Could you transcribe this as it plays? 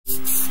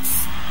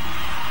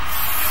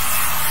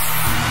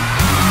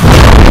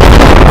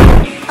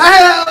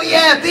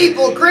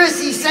people,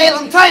 Chrissy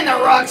Salem, time to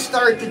rock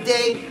start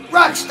today.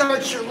 Rock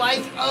start your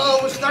life.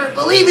 Oh, start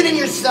believing in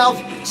yourself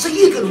so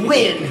you can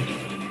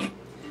win.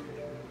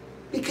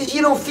 Because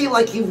you don't feel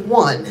like you've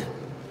won.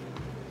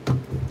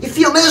 You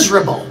feel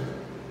miserable.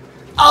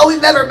 Oh,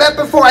 we've never met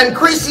before. I'm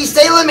Chrissy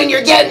Salem and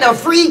you're getting a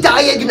free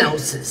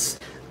diagnosis.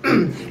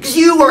 Because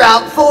you were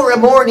out for a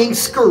morning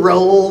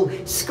scroll,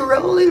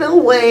 scrolling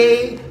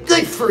away.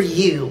 Good for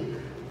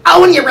you. Oh,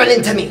 when you run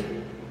into me,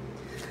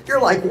 you're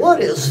like, what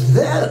is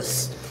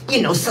this?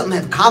 You know, some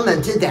have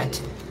commented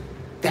that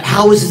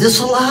how is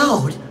this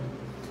allowed?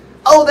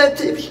 Oh, that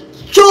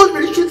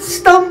children should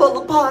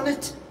stumble upon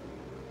it.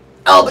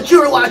 Oh, but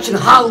you were watching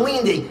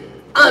Halloween, the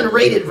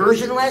unrated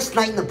version last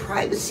night in the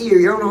privacy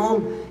of your own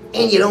home,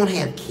 and you don't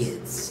have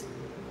kids.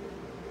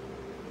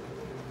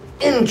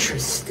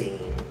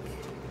 Interesting.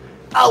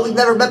 Oh, we've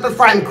never met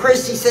before. I'm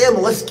Chrissy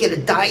Salem. Let's get a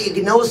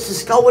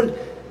diagnosis going.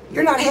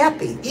 You're not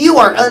happy. You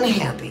are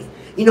unhappy.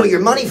 You know,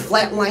 your money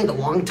flatlined a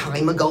long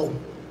time ago.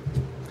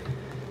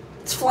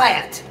 It's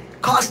flat.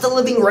 Cost of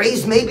living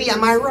raised, maybe,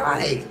 am I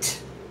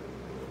right?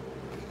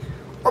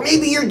 Or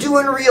maybe you're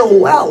doing real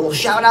well. Well,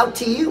 shout out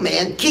to you,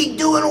 man. Keep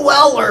doing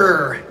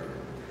weller.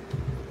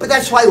 But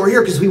that's why we're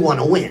here, because we want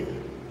to win.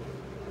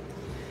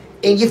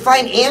 And you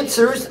find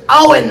answers,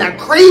 oh, in the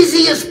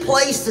craziest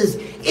places.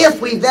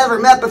 If we've never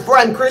met before,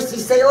 I'm Chrissy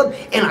Salem,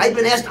 and I've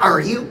been asked, are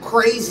you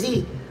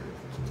crazy?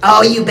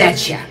 Oh, you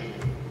betcha.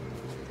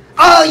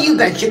 Oh, you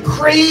betcha.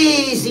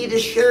 Crazy to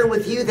share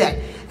with you that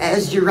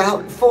as you're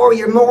out for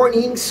your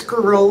morning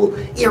scroll,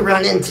 you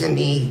run into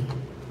me.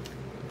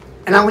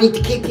 And I need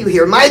to keep you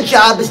here. My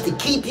job is to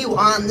keep you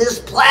on this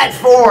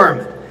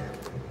platform.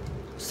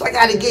 So I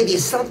got to give you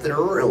something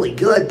really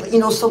good. But, you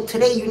know, so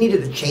today you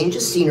needed a change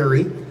of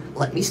scenery.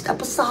 Let me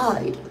step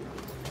aside.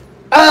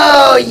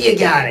 Oh, you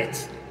got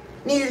it.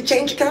 Needed to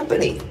change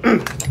company.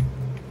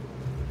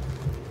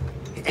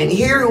 And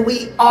here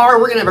we are.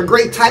 We're going to have a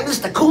great time. This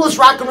is the coolest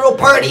rock and roll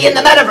party in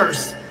the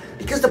metaverse.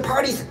 Because the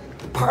party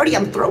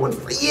I'm throwing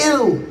for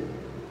you.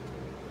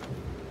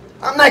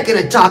 I'm not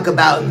going to talk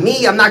about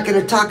me. I'm not going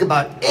to talk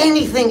about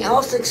anything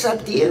else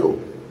except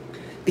you.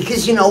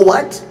 Because you know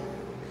what?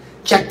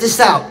 Check this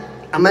out.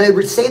 I'm going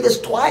to say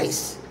this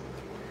twice.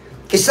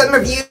 Because some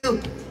of you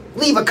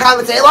leave a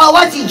comment and say, well,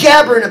 what's he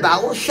jabbering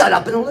about? Well, shut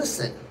up and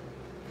listen.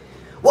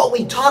 What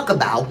we talk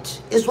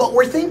about is what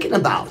we're thinking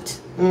about.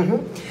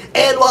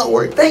 And what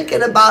we're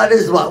thinking about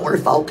is what we're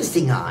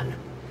focusing on.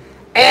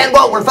 And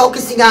what we're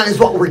focusing on is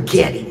what we're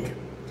getting.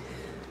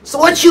 So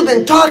what you've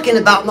been talking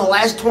about in the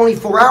last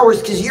 24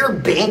 hours, because your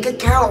bank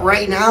account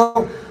right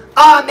now,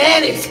 oh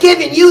man, it's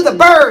giving you the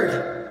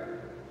bird.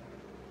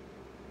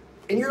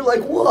 And you're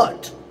like,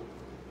 what?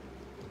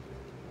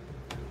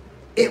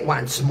 It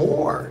wants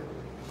more.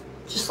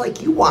 Just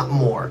like you want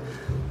more.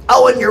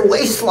 Oh, and your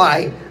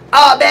waistline.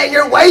 Oh man,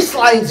 your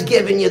waistline's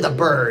giving you the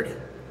bird.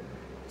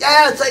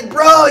 Yeah, it's like,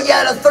 bro, you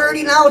had a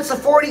 30, now it's a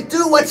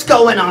 42. What's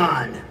going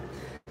on?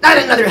 Not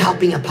another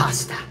helping of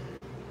pasta.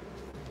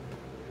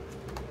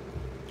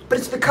 But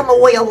it's become a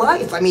way of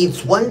life. I mean,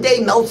 it's one day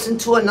melts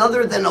into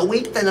another, then a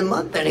week, then a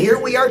month, and here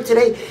we are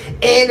today.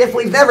 And if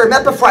we've never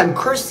met before, I'm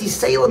Chrissy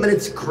Salem, and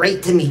it's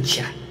great to meet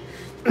you.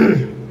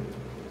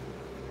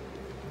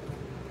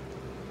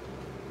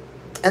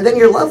 And then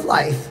your love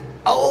life.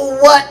 Oh,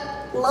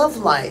 what love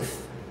life?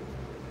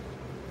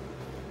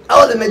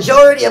 Oh, the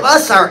majority of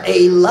us are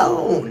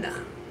alone.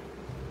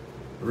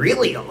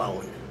 Really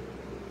alone.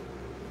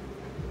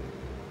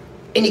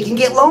 And you can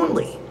get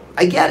lonely.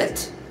 I get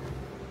it.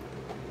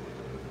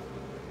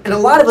 And a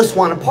lot of us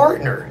want a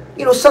partner.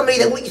 You know, somebody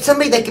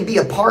that could be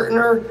a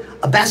partner,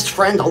 a best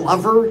friend, a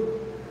lover.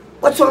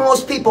 What's what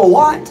most people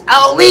want?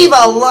 I'll leave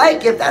a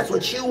like if that's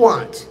what you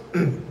want.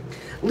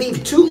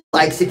 Leave 2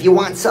 likes if you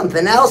want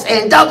something else,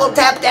 and double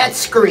tap that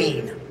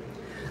screen.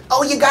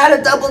 Oh, you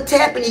gotta double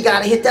tap and you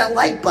gotta hit that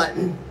like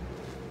button.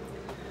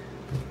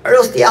 Or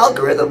else the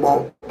algorithm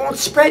won't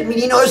spread me.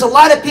 You know, there's a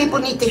lot of people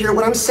need to hear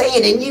what I'm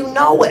saying, and you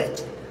know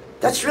it.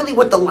 That's really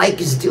what the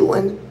like is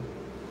doing.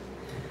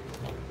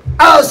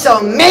 Oh, so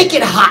make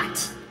it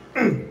hot.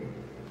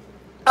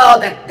 Oh,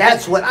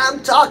 that's what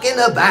I'm talking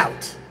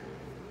about.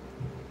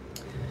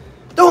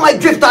 Don't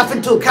like drift off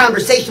into a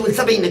conversation with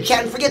somebody in the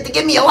chat and forget to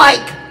give me a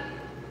like.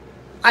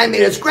 I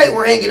mean, it's great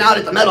we're hanging out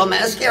at the Metal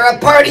Mascara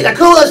party, the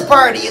coolest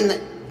party in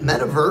the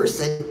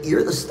metaverse, and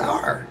you're the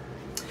star.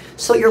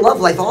 So your love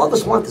life, all of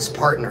us want this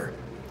partner.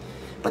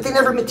 But they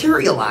never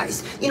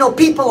materialize. You know,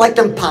 people like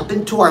them pop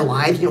into our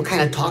lives, you know,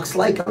 kind of talks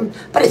like them,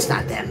 but it's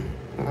not them.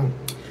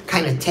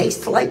 Kind of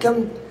tastes like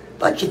them,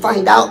 but you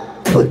find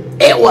out,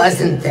 it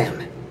wasn't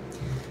them.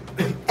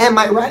 Am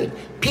I right?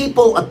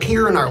 People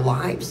appear in our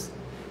lives.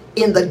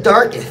 In the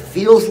dark, it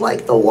feels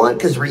like the one,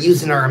 because we're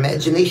using our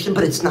imagination,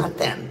 but it's not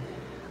them.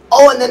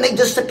 Oh, and then they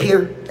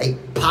disappear. They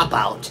pop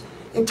out.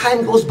 And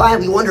time goes by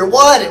and we wonder,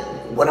 what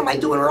am I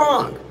doing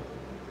wrong?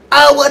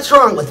 Oh, what's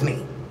wrong with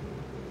me?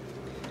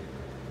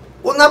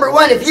 Well, number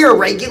one, if you're a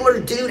regular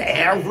dude,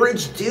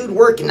 average dude,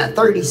 working at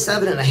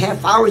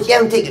 37.5 hours, you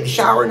haven't taken a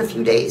shower in a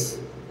few days.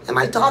 Am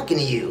I talking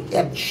to you? You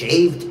haven't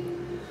shaved?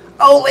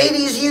 Oh,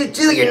 ladies, you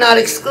too, you're not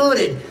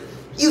excluded.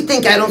 You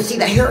think I don't see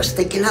the hair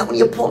sticking out when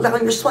you pull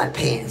down your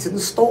sweatpants in the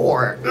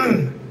store.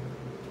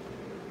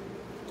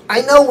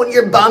 I know when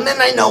you're bumming,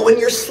 I know when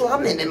you're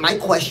slumming, and my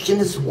question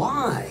is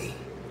why?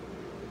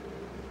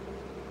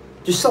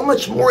 There's so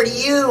much more to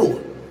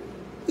you.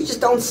 You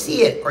just don't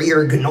see it, or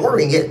you're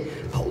ignoring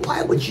it. But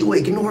why would you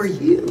ignore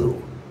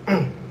you?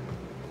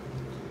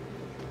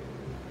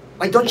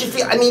 Like, don't you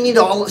feel, I mean, you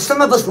know,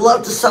 some of us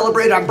love to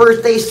celebrate our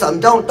birthdays, some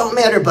don't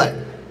matter, but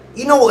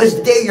you know, as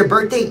the day of your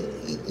birthday,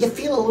 you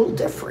feel a little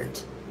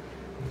different.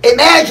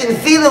 Imagine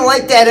feeling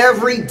like that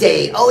every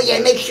day. Oh yeah,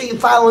 make sure you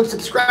follow and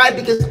subscribe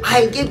because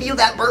I give you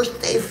that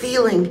birthday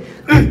feeling.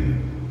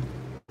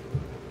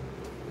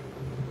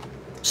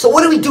 So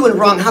what are we doing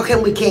wrong? How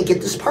come we can't get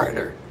this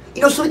partner?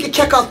 You know, so we can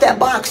check off that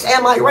box,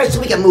 am I right?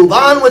 So we can move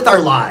on with our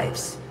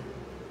lives.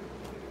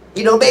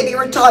 You know, maybe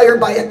retire,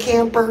 buy a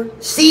camper,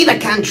 see the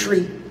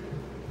country,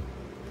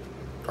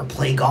 or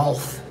play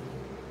golf.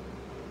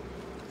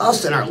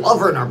 Us and our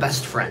lover and our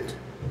best friend.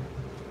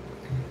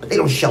 But they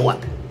don't show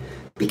up.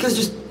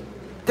 Because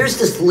there's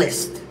this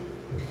list.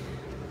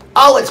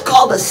 Oh, it's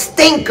called a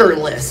stinker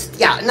list.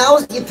 Yeah, now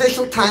is the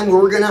official time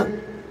where we're going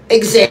to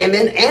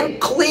examine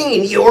and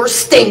clean your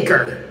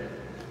stinker.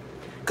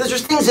 Because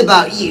there's things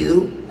about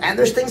you and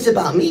there's things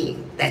about me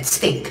that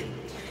stink.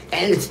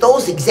 And it's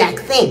those exact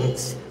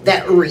things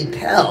that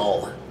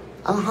repel.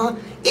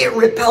 It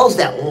repels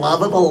that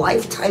love of a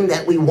lifetime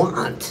that we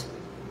want.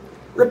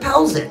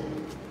 Repels it.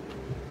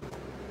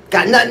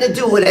 Got nothing to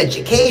do with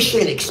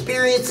education,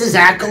 experiences,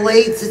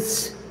 accolades.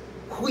 It's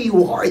who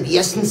you are, the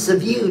essence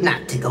of you,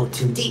 not to go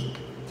too deep.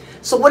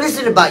 So what is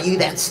it about you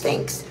that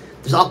stinks?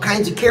 There's all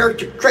kinds of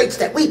character traits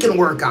that we can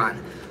work on.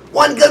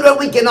 One good one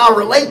we can all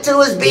relate to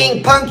is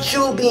being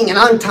punctual, being an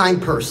on-time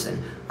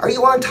person. Are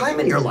you on time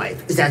in your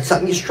life? Is that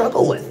something you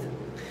struggle with?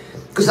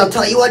 Because I'll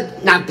tell you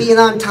what, not being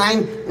on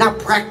time, not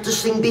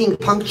practicing being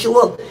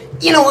punctual,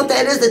 you know what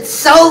that is? It's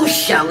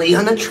socially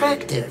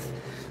unattractive.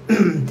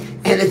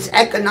 And it's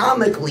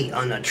economically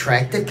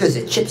unattractive because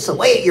it chips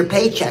away at your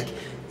paycheck.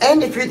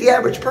 And if you're the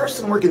average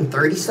person working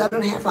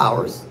 37.5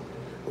 hours,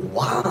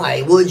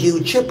 why would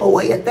you chip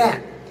away at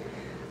that?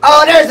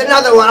 Oh, there's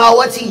another one. Oh,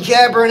 what's he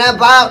jabbering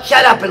about?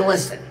 Shut up and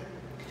listen.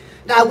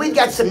 Now, we've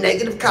got some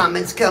negative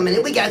comments coming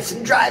in. We got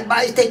some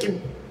drive-bys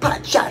taking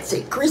pot shots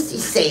at Chrissy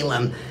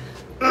Salem.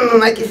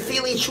 I can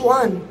feel each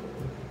one.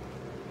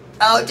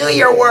 Oh, do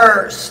your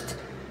worst.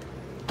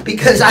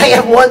 Because I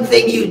have one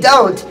thing you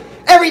don't.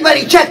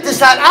 Everybody check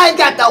this out. I've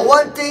got the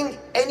one thing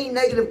any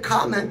negative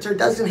commenter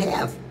doesn't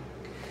have.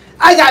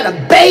 I got a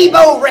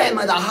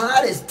Baborama, the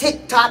hottest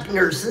TikTok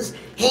nurses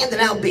handing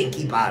out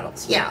binky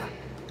bottles. Yeah.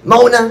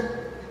 Mona,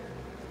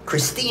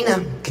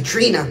 Christina,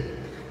 Katrina,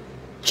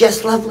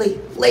 Jess Lovely,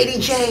 Lady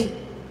J,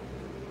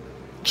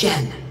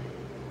 Jen.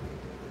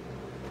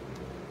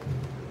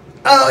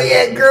 Oh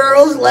yeah,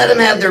 girls, let them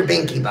have their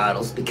binky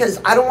bottles because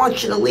I don't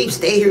want you to leave.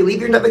 Stay here, leave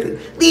your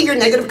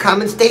negative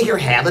comments, stay here,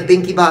 have a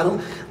binky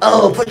bottle.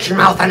 Oh, put your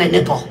mouth on a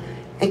nipple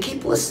and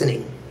keep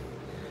listening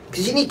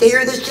because you need to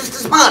hear this just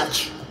as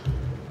much.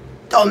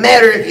 Don't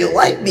matter if you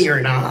like me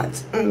or not.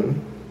 So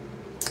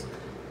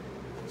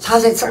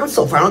how's that sound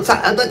so far? Does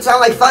that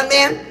sound like fun,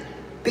 man?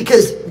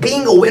 Because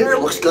being a winner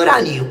looks good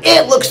on you.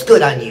 It looks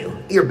good on you.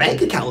 Your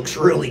bank account looks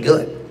really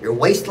good. Your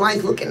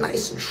waistline's looking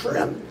nice and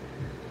trim.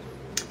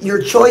 Your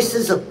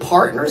choices of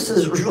partners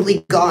has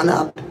really gone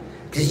up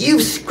because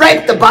you've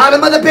scraped the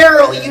bottom of the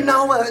barrel, you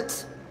know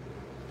it.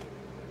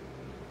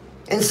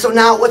 And so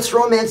now what's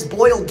romance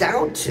boiled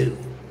down to?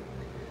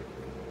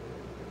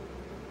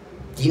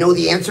 Do you know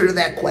the answer to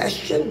that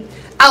question?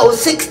 Oh,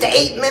 6 to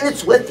 8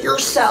 minutes with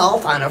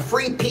yourself on a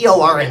free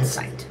POR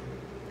Insight.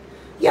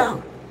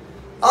 Yeah.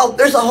 Oh,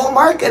 there's a whole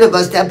market of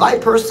us that buy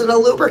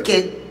personal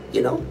lubricant,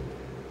 you know,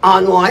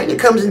 online. It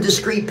comes in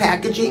discreet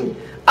packaging.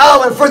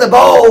 Oh, and for the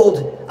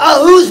bold.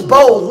 Oh, who's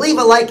bold? Leave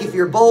a like if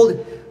you're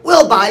bold.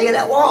 We'll buy it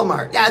at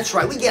Walmart. That's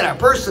right. We get our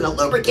personal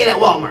lubricant at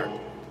Walmart.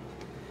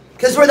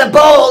 Because we're the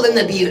bold and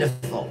the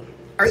beautiful.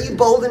 Are you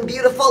bold and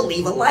beautiful?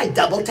 Leave a like.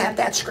 Double tap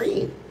that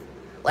screen.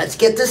 Let's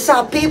get this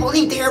up. People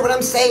need to hear what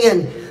I'm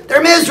saying.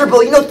 They're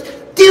miserable. You know,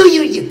 do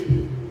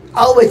you?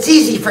 Oh, it's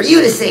easy for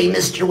you to say,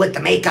 mister with the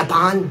makeup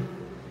on.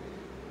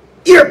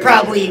 You're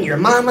probably in your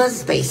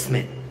mama's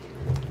basement.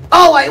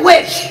 Oh, I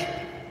wish.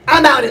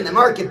 I'm out in the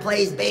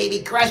marketplace, baby,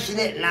 crushing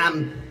it, and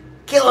I'm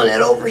killing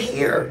it over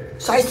here.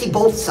 So I see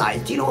both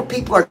sides. Do you know what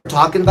people are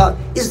talking about?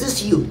 Is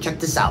this you? Check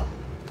this out.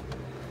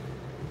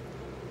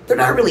 They're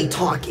not really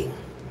talking.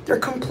 They're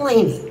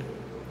complaining.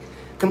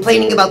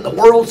 Complaining about the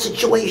world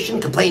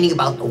situation, complaining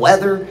about the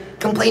weather,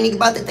 complaining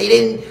about that they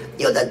didn't,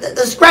 you know,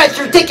 the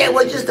scratcher ticket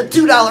was just a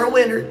 $2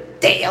 winner.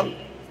 Damn.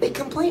 They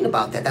complain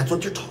about that. That's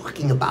what they're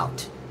talking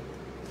about.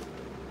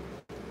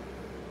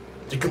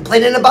 They're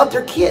complaining about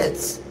their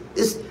kids.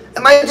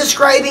 Am I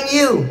describing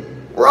you?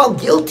 We're all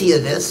guilty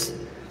of this.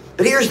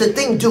 But here's the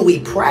thing, do we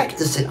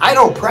practice it? I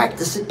don't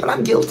practice it, but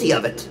I'm guilty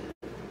of it.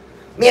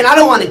 Man, I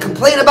don't want to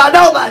complain about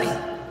nobody.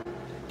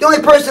 The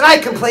only person I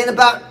complain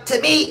about, to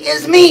me,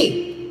 is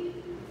me.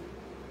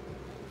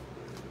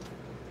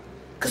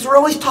 Because we're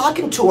always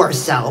talking to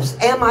ourselves.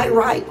 Am I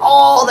right?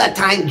 All that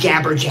time,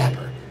 jabber,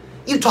 jabber.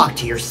 You talk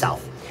to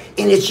yourself.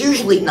 And it's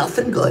usually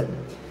nothing good.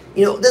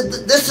 You know,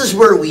 this is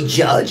where we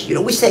judge.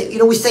 We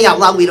say out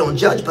loud we don't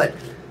judge, but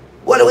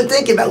what are we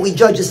thinking about? We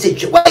judge a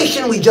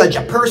situation, we judge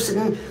a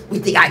person, we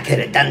think I could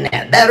have done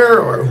that better,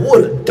 or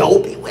what a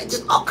dopey,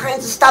 just all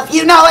kinds of stuff.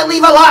 You know it,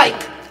 leave a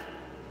like.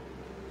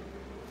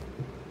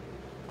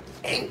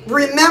 And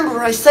remember,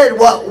 I said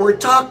what we're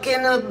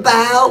talking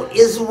about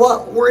is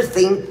what we're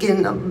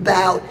thinking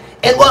about.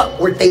 And what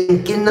we're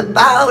thinking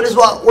about is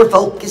what we're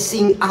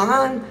focusing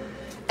on.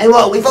 And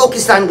what we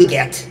focus on, we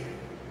get.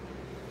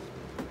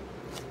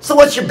 So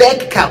what's your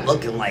bank account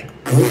looking like?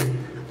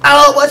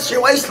 Oh, what's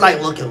your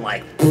waistline looking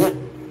like?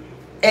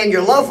 And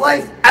your love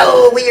life?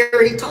 Oh, we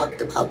already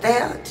talked about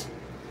that.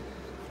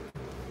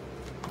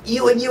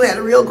 You had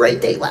a real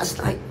great date last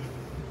night.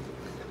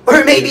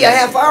 Or maybe a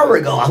half hour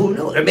ago, who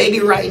knows? Or maybe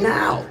right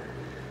now. All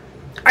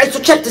right, so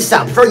check this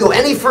out. Before we go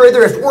any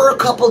further, if we're a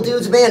couple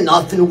dudes, man,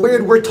 nothing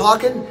weird, we're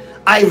talking,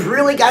 I've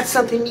really got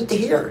something you need to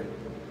hear.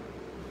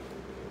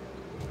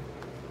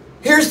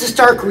 Here's the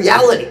stark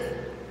reality.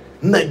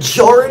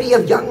 Majority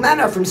of young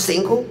men are from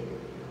single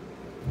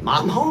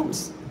mom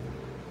homes.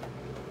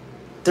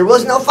 There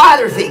was no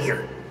father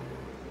figure.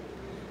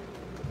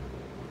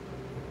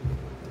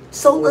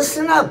 So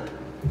listen up,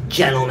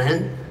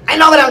 gentlemen. I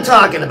know what I'm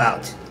talking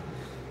about.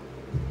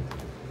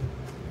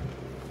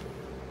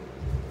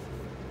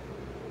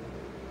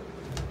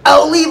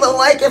 Oh, leave a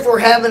like if we're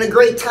having a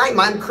great time.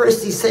 I'm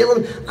Christy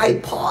Salem. I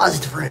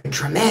paused for a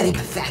dramatic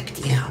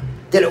effect, yeah.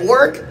 Did it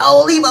work?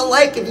 Oh, leave a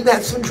like if you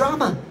got some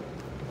drama.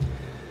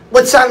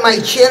 What's on my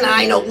chin?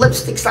 I know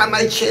lipstick's on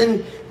my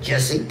chin.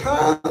 Jesse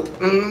Pop.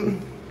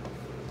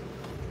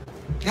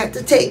 Had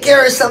to take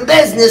care of some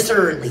business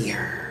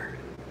earlier.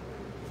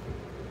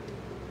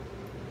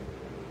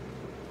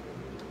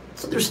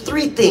 So there's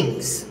 3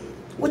 things.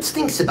 What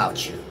stinks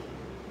about you?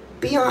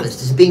 Be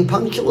honest. Is it being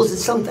punctual? Is it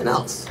something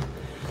else?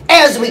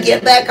 As we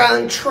get back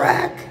on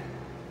track,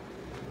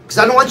 because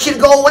I don't want you to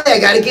go away, I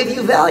got to give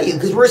you value,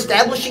 because we're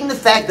establishing the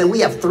fact that we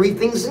have 3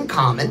 things in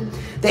common,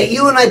 that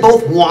you and I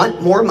both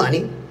want more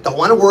money, don't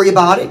want to worry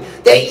about it,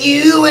 that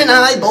you and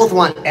I both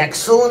want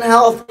excellent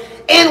health,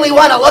 and we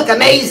want to look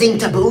amazing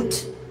to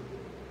boot.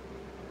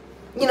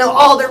 You know,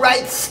 all the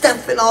right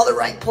stuff in all the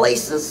right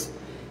places.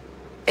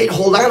 And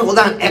hold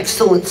on,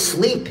 excellent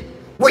sleep,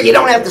 where you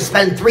don't have to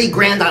spend $3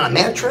 grand on a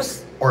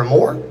mattress or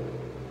more.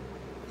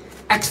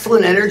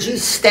 Excellent energy,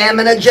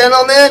 stamina,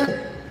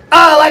 gentlemen.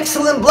 Oh,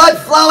 excellent blood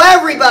flow,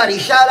 everybody.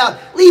 Shout out.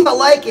 Leave a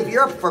like if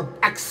you're up for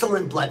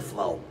excellent blood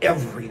flow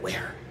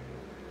everywhere.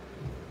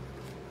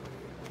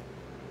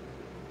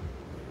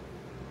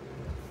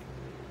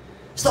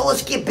 So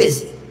let's get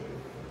busy.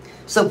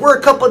 So if we're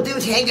a couple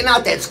dudes hanging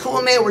out, that's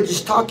cool, man. We're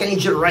just talking. I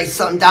need you to write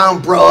something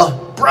down,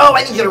 bro. Bro,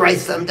 I need you to write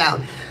something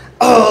down.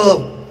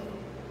 Oh,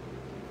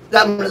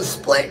 I'm going to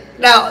split.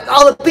 Now,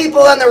 all the people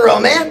on the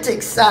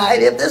romantic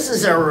side, if this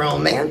is a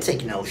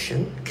romantic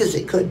notion, because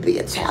it could be,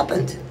 it's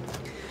happened.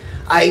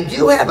 I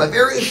do have a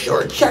very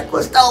short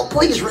checklist. Oh,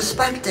 please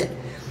respect it.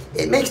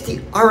 It makes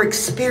our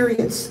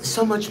experience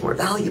so much more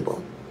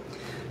valuable.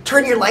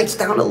 Turn your lights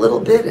down a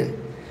little bit and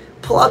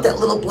pull out that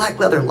little black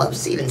leather love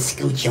seat and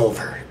scooch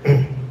over.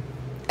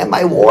 Am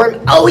I warm?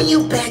 Oh,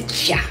 you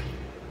betcha.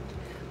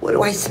 What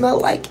do I smell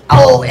like?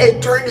 Oh,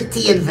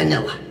 eternity and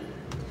vanilla.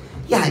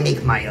 Yeah, I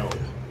make my own.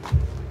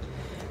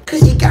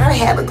 Because you gotta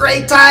have a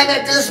great time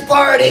at this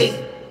party.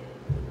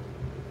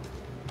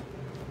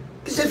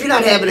 Because if you're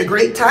not having a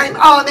great time,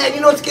 oh man,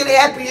 you know what's gonna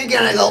happen? You're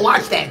gonna go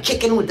watch that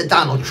chicken with the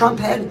Donald Trump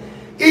head.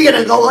 You're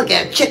gonna go look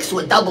at chicks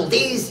with double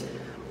D's.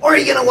 Or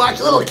you're gonna watch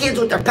little kids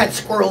with their pet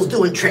squirrels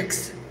doing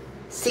tricks.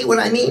 See what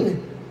I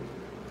mean?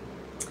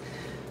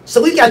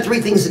 So we've got 3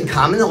 things in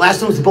common. The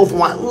last one is we both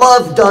want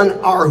love done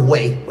our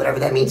way, whatever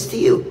that means to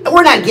you. And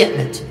we're not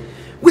getting it.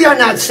 We are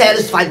not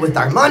satisfied with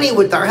our money,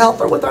 with our health,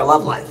 or with our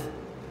love life.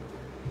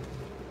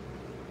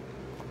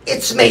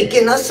 It's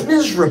making us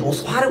miserable.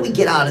 So how do we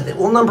get out of it?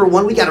 Well, number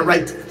 1, we got to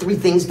write 3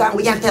 things down.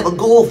 We have to have a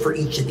goal for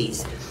each of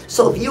these.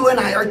 So if you and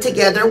I are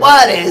together,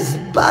 what is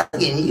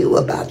bugging you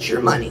about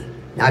your money?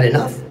 Not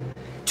enough?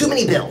 Too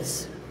many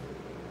bills.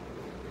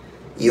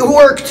 You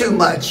work too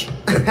much.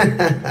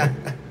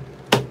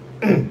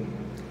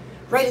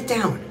 Write it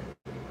down.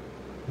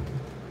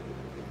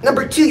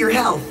 Number 2, your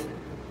health.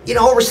 You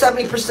know, over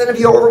 70% of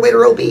you are overweight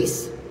or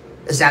obese.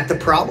 Is that the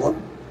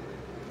problem?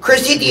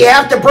 Christy, do you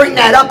have to bring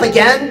that up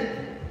again?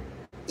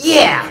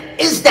 Yeah,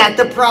 is that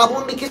the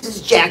problem? Because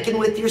it's jacking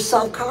with your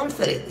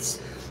self-confidence.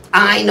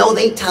 I know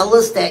they tell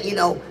us that, you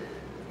know,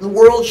 the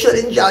world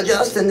shouldn't judge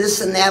us and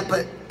this and that,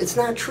 but it's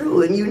not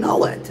true, and you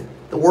know it.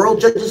 The world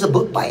judges a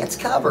book by its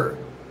cover.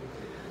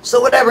 So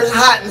whatever's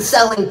hot and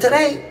selling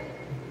today,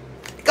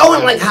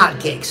 going like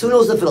hotcakes. Who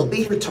knows if it'll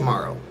be here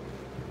tomorrow?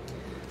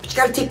 But you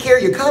got to take care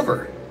of your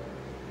cover.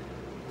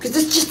 Because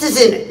this just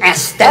isn't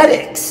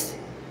aesthetics.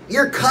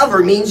 Your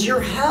cover means your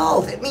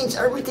health. It means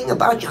everything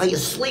about you, how you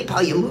sleep,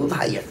 how you move,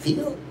 how you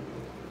feel.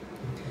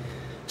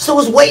 So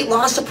is weight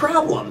loss a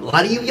problem? A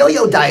lot of you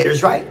yo-yo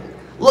dieters, right?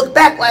 Look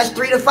back last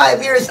 3 to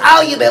 5 years,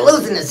 oh, you've been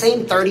losing the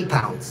same 30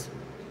 pounds.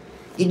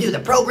 You do the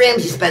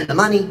programs, you spend the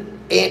money,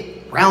 and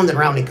round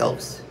it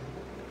goes.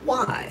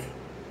 Why?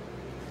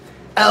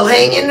 Oh,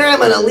 hang in there, I'm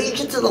going to lead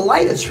you to the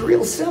light. It's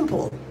real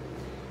simple.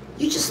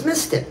 You just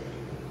missed it.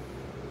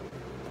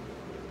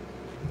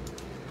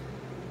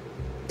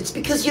 It's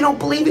because you don't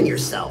believe in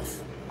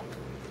yourself.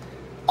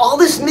 All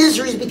this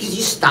misery is because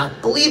you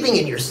stopped believing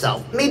in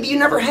yourself. Maybe you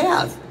never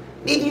have.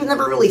 Maybe you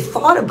never really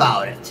thought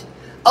about it.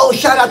 Oh,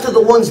 shout out to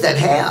the ones that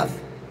have.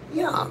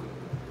 Yeah.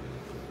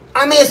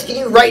 I'm asking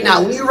you right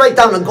now, when you write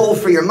down a goal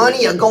for your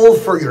money, a goal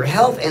for your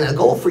health, and a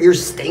goal for your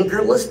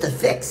stinker list to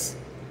fix,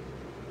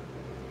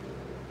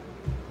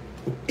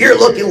 you're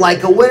looking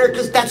like a winner,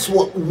 because that's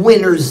what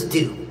winners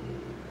do.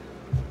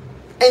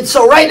 And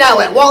so right now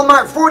at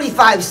Walmart,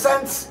 45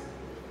 cents.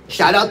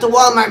 Shout out to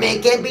Walmart,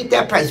 man. Can't beat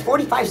that price.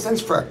 45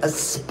 cents for a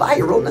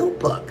spiral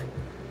notebook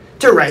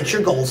to write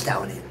your goals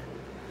down in.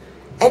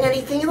 And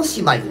anything else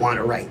you might want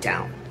to write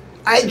down.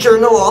 I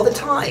journal all the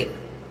time.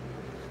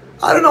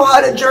 I don't know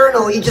how to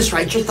journal. You just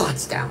write your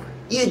thoughts down.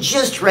 You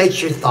just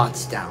write your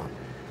thoughts down.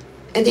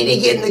 And then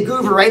you get in the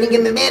groove of writing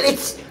them. Man,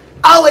 it's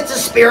a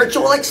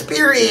spiritual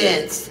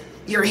experience.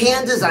 Your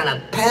hand is on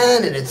a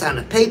pen and it's on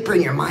a paper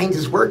and your mind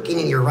is working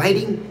and you're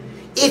writing.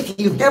 If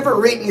you've never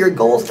written your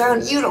goals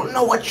down, you don't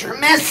know what you're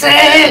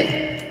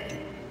missing.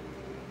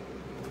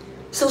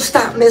 So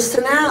stop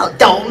missing out.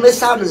 Don't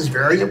miss out on this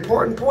very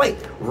important point.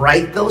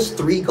 Write those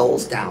 3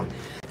 goals down.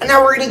 And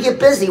now we're going to get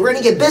busy. We're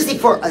going to get busy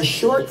for a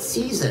short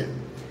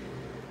season.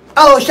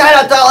 Oh, shout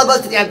out to all of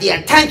us that have the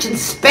attention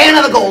span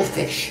of a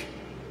goldfish.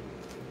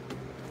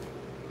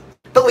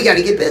 But we got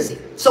to get busy.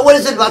 So what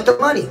is it about the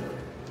money?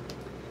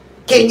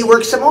 Can you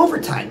work some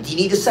overtime? Do you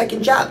need a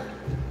second job?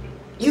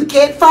 You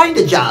can't find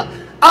a job.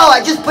 Oh,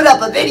 I just put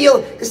up a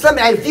video. I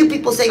had a few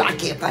people say, I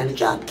can't find a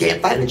job.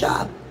 Can't find a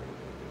job.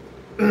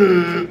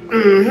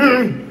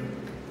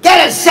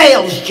 Get a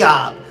sales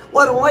job.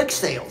 Well, I don't like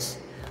sales.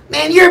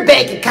 Man, your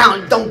bank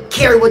account don't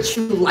care what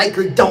you like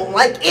or don't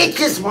like. It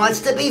just wants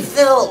to be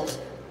filled.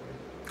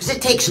 Because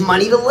it takes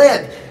money to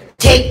live.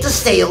 Take the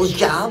sales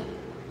job.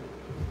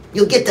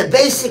 You'll get the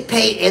basic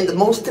pay, and the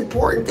most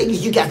important thing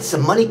is you got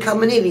some money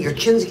coming in and your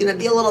chin's going to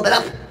be a little bit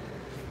up.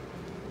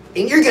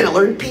 And you're going to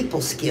learn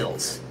people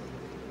skills.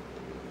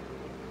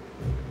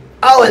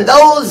 Oh, and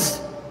those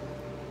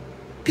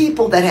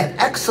people that have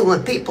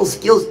excellent people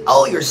skills,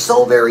 oh, you're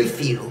so very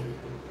few.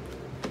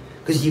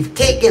 Because you've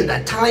taken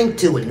the time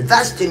to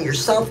invest in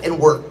yourself and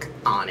work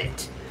on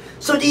it.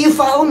 So do you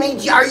follow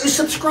me? Are you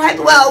subscribed?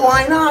 Well,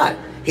 why not?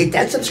 Hit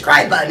that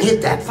subscribe button.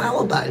 Hit that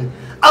follow button.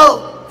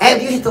 Oh,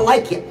 have you hit the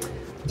like yet?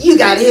 You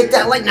got to hit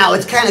that like. Now,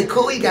 it's kind of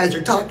cool. You guys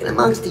are talking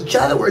amongst each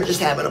other. We're just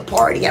having a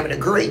party, having a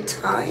great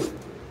time.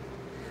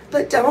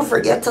 But don't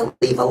forget to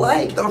leave a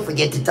like. Don't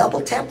forget to double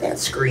tap that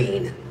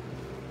screen.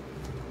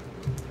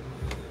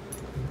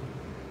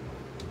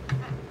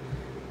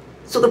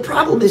 So the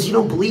problem is you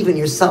don't believe in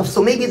yourself.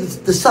 So maybe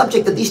the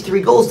subject of these 3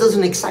 goals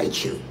doesn't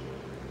excite you.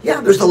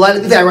 Yeah, there's a lot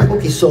of that, right?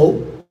 Okay,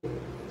 so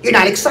you're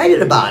not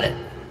excited about it.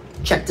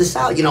 Check this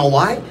out. You know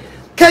why?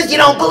 Because you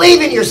don't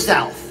believe in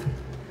yourself.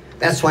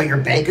 That's why your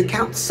bank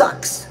account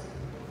sucks.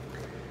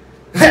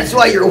 That's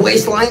why your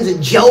waistline's a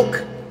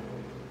joke.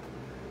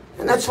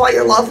 And that's why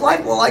your love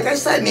life, well, like I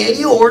said, man,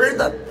 you ordered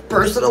the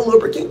personal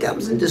lubricant,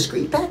 comes in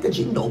discreet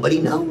packaging. Nobody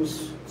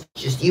knows. It's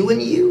just you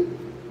and you.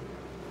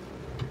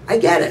 I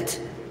get it.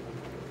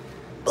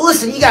 But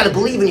listen, you got to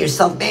believe in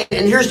yourself, man.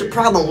 And here's the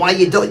problem. Why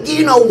you don't. Do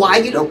you know why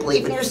you don't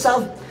believe in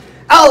yourself?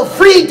 Oh,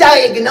 free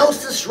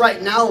diagnosis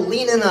right now.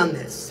 Lean in on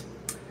this.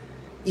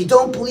 You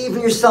don't believe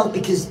in yourself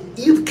because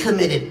you've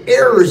committed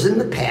errors in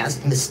the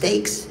past,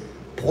 mistakes,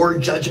 poor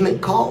judgment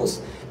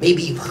calls.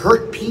 Maybe you've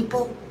hurt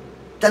people,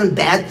 done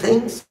bad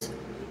things,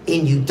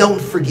 and you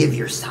don't forgive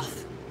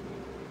yourself.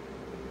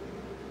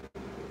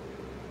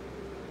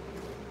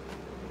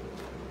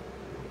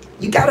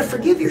 You got to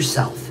forgive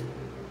yourself,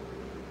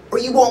 or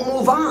you won't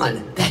move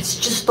on. That's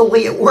just the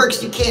way it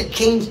works. You can't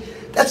change.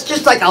 That's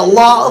just like a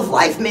law of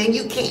life, man.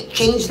 You can't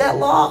change that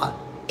law.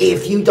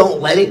 If you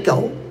don't let it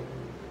go,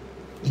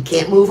 you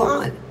can't move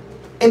on.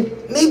 And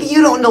maybe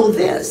you don't know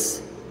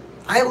this.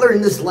 I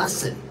learned this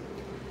lesson.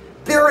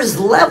 There is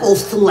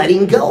levels to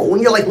letting go.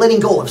 When you're like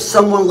letting go of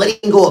someone,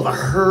 letting go of a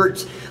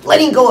hurt,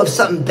 letting go of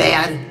something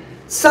bad,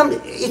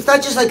 it's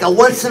not just like a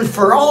once and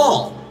for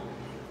all.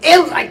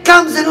 It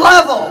comes in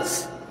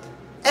levels.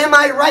 Am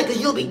I right?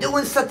 Because you'll be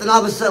doing something,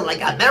 all of a sudden,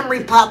 like a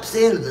memory pops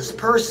in of this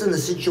person, the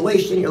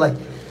situation, you're like,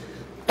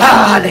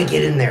 they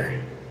get in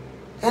there.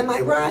 Am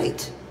I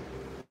right?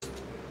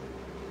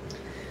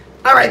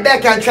 All right,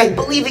 back on track.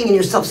 Believing in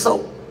yourself.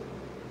 So,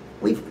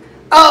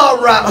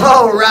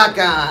 rock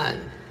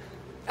on.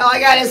 Oh, I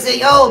gotta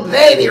sing, oh,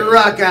 baby,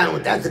 rock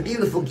on. That's a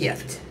beautiful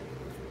gift.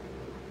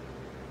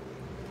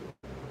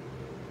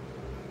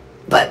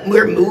 But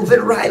we're moving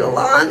right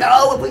along.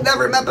 Oh, if we've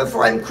never met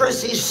before, I'm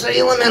Chrissy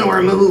Salem, and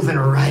we're moving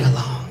right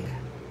along.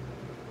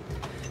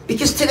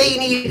 Because today you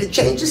need to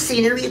change the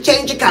scenery, you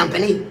change the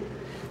company.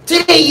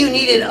 Today you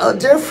needed a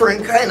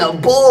different kind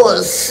of bowl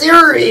of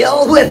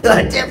cereal with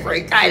a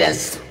different kind of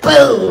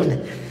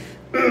spoon.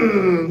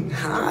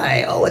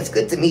 Hi. Oh, it's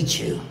good to meet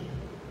you.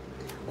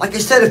 Like I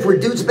said, if we're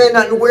dudes, man,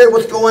 nothing weird,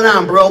 what's going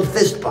on, bro?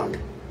 Fist bump.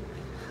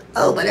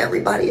 Oh, but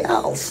everybody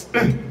else.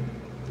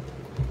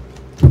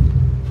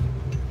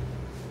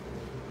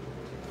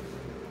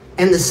 And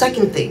the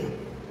second thing,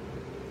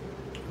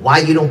 why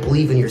you don't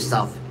believe in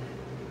yourself,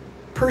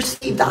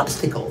 perceived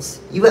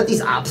obstacles. You have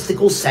these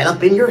obstacles set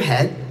up in your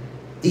head,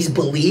 these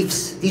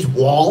beliefs, these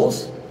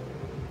walls,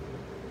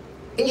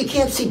 and you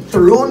can't see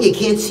through them, you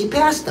can't see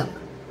past them.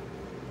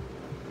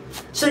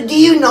 So do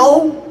you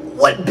know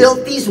what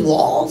built these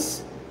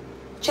walls?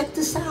 Check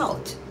this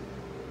out.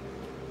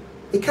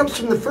 It comes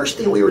from the first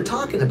thing we were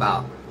talking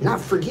about, not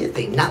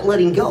forgiving, not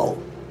letting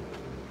go.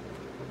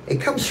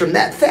 It comes from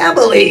that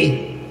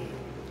family.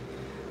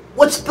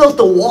 What's built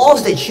the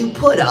walls that you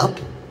put up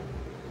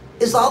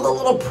is all the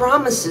little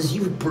promises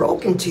you've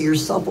broken to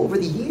yourself over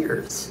the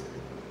years.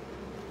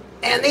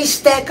 And they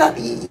stack up.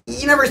 You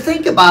never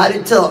think about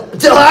it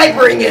till I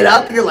bring it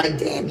up. You're like,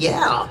 damn,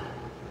 yeah.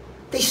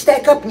 They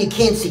stack up and you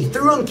can't see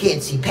through them,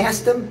 can't see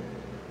past them.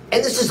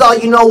 And this is all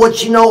you know,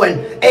 what you know,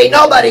 and ain't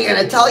nobody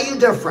gonna tell you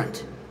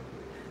different.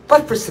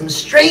 But for some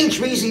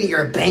strange reason,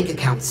 your bank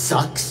account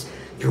sucks,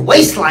 your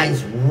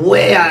waistline's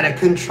way out of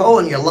control,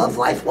 and your love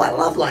life, what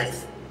love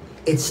life?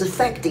 It's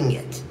affecting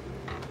it.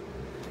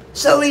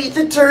 So we need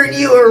to turn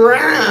you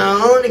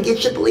around and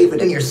get you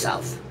believing in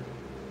yourself.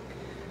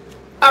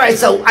 All right,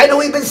 so I know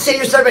we've been saying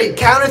yourself, ready?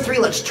 Count of three,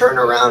 let's turn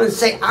around and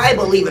say, I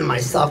believe in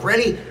myself.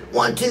 Ready?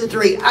 1, 2,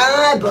 3.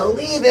 I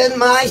believe in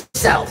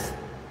myself.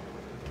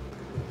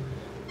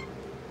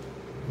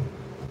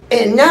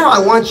 And now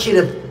I want you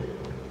to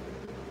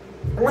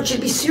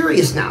be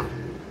serious now.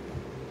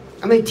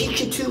 I'm going to teach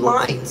you 2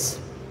 lines.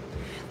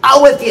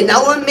 If you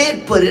know them,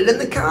 man, put it in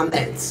the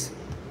comments.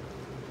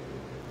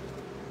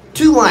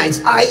 2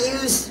 lines I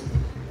use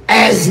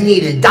as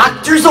needed.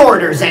 Doctor's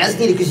orders as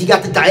needed, because you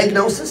got the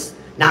diagnosis.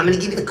 Now I'm going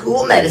to give you the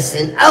cool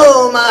medicine.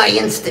 Oh, my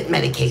instant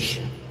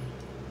medication.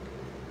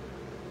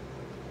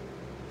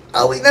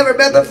 Oh, we've never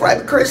met before.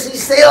 I'm Chrissy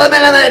Salem,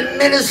 and I'm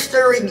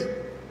administering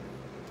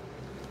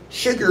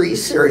sugary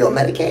cereal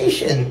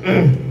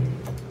medication.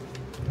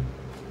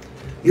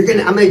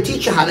 I'm going to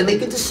teach you how to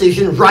make a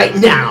decision right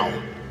now.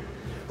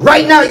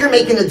 Right now, you're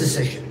making a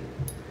decision.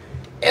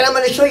 And I'm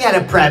going to show you how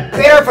to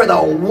prepare for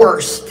the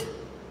worst.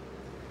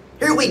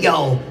 Here we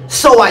go.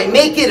 So I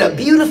make it a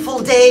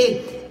beautiful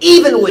day,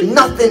 even when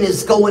nothing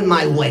is going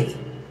my way.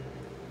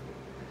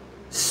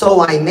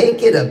 So I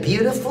make it a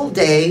beautiful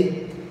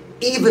day,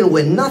 even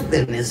when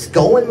nothing is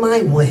going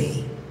my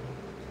way.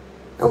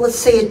 Now let's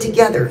say it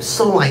together.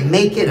 So I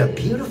make it a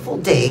beautiful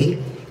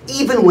day,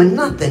 even when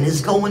nothing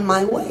is going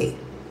my way.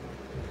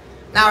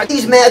 Now, are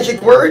these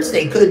magic words?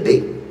 They could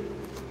be.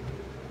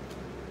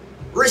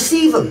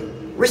 Receive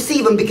them.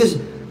 Receive them, because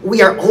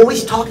we are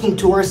always talking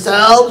to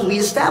ourselves. We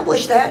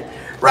established that,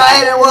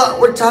 right? And what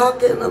we're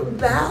talking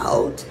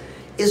about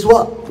is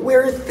what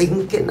we're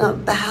thinking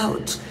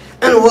about.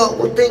 And what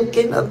we're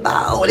thinking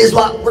about is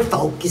what we're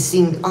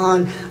focusing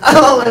on.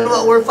 Oh, and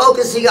what we're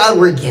focusing on,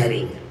 we're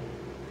getting.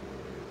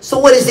 So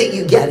what is it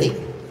you're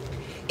getting?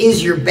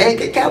 Is your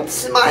bank account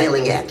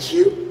smiling at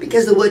you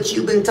because of what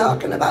you've been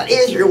talking about?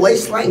 Is your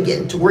waistline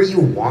getting to where you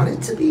want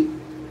it to be?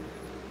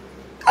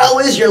 Oh,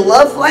 is your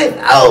love life?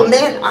 Oh,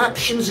 man,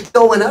 options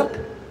going up?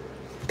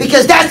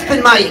 Because that's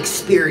been my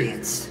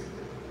experience.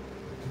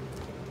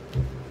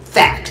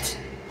 Fact.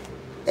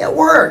 It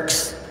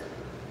works.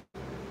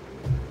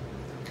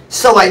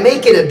 So I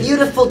make it a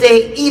beautiful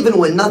day, even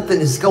when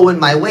nothing is going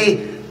my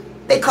way.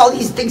 They call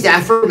these things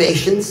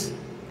affirmations.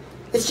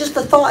 It's just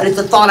a thought. It's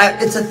a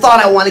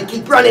thought I want to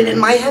keep running in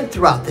my head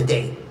throughout the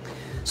day.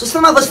 So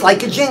some of us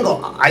like a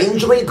jingle. I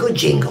enjoy a good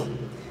jingle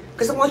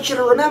because I want you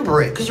to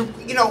remember it. Because,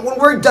 you know, when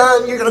we're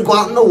done, you're going to go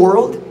out in the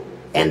world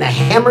and the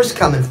hammer's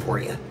coming for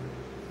you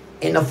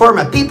in the form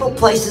of people,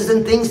 places,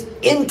 and things,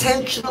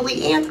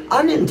 intentionally and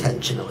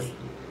unintentionally.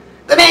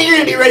 But man, you're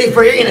going to be ready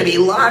for it. You're going to be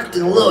locked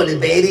and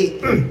loaded, baby.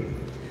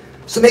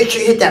 So make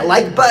sure you hit that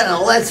like button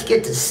and let's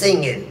get to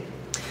singing.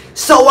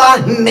 So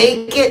I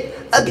make it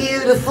a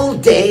beautiful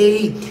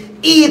day,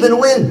 even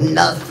when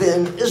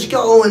nothing is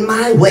going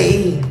my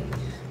way.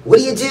 What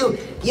do?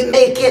 You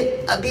make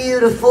it a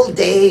beautiful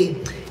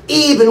day,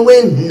 even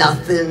when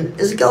nothing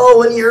is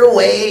going your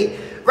way.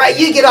 Right,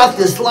 you get off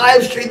this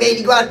live stream, man,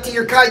 you go out to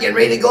your car, get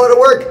ready to go to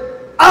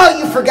work. Oh,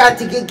 you forgot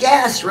to get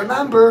gas,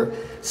 remember?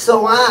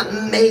 So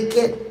I make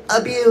it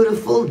a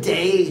beautiful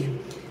day,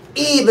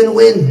 even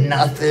when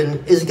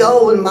nothing is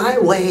going my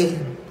way.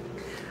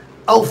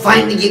 Oh,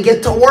 finally you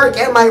get to work,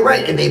 am I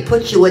right? And they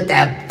put you with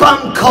that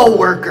bum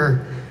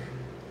co-worker.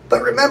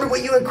 But remember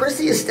what you and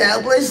Chrissy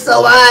established?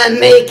 So I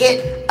make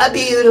it a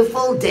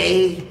beautiful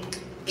day,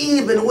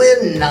 even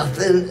when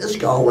nothing is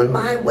going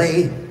my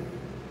way.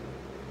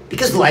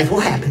 Because life will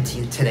happen to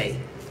you today.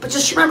 But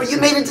just remember, you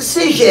made a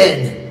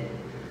decision.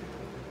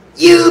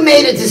 You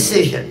made a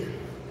decision.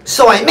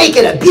 So I make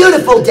it a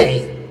beautiful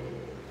day.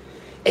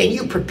 And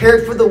you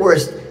prepared for the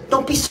worst.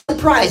 Don't be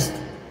surprised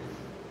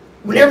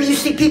Whenever you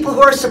see people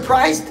who are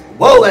surprised,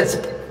 whoa,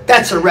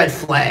 that's a red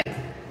flag.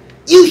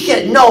 You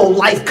should know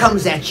life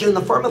comes at you in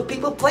the form of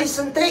people, place,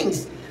 and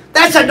things.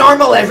 That's a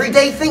normal,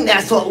 everyday thing.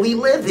 That's what we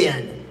live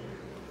in.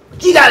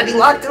 You got to be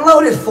locked and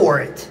loaded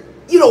for it.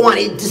 You don't want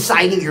it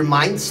deciding your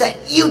mindset.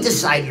 You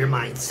decide your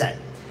mindset.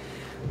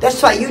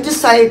 That's why you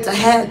decided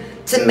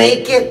to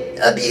make it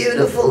a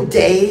beautiful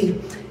day,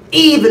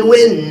 even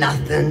when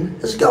nothing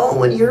is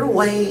going your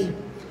way.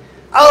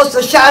 Oh,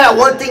 so shout out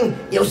one thing,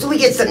 so we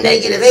get some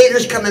negative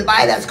haters coming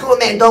by. That's cool,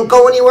 man. Don't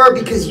go anywhere,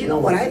 because you know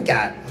what I've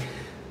got.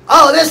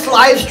 Oh, this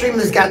live stream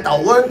has got the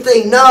one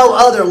thing no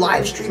other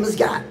live stream has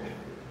got.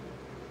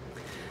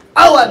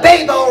 Oh, a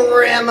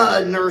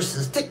Baborama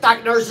nurses,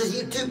 TikTok nurses,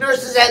 YouTube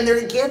nurses, and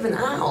they're giving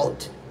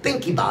out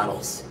Binky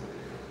bottles.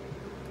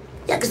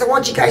 Yeah, because I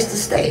want you guys to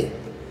stay.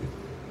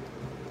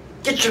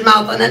 Get your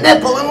mouth on a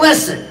nipple and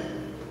listen.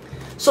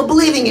 So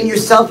believing in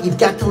yourself, you've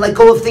got to let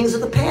go of things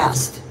of the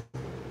past.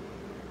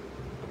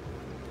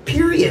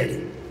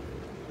 Period.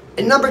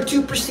 And number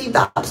 2, perceived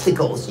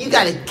obstacles. You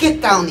got to kick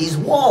down these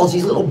walls,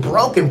 these little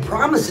broken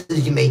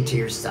promises you made to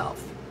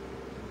yourself.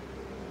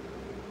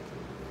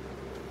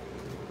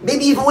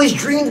 Maybe you've always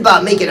dreamed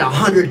about making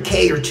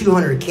 100K or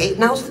 200K.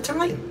 Now's the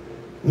time.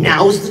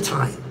 Now's the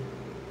time.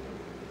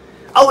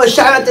 Oh, a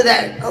shout out to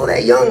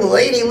that young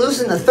lady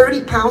losing the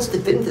 30 pounds to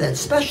fit into that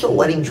special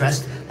wedding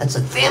dress that's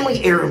a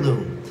family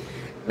heirloom.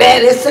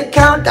 Man, it's a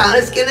countdown.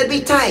 It's going to be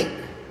tight.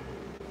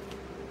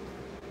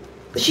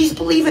 But she's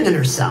believing in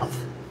herself.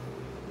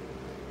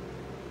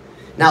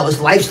 Now, is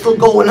life still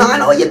going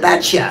on? Oh, you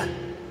betcha.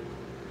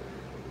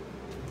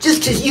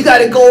 Just because you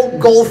got a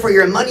goal for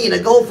your money and a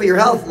goal for your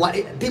health,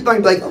 people are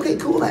going to be like, okay,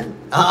 cool then.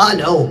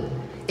 No.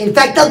 In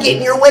fact, they'll get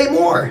in your way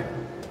more.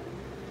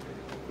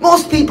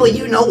 Most people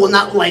you know will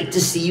not like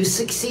to see you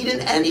succeed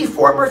in any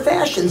form or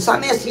fashion. So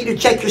I'm asking you to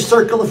check your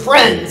circle of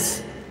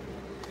friends.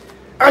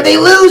 Are they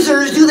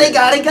losers? Do they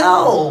got to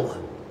go?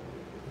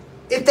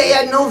 If they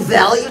add no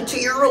value to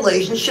your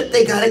relationship,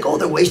 they got to go.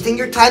 They're wasting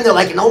your time. They're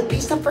like an old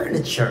piece of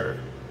furniture.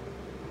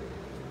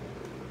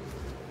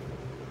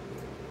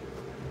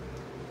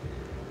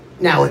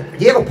 Now, do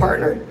you have a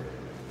partner?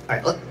 All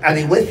right, look, are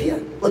they with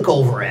you? Look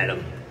over at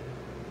them.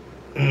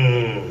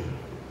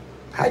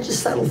 How'd you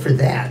settle for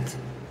that?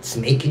 It's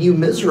making you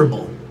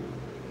miserable.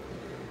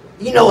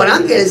 You know what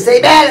I'm going to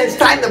say? Man, it's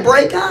time to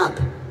break up.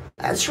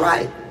 That's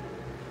right.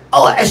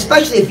 Oh,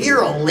 especially if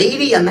you're a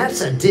lady and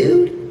that's a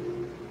dude.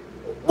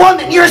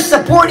 Woman, you're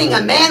supporting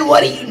a man.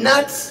 What are you,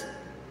 nuts?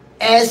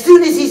 As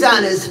soon as he's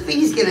on his feet,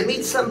 he's going to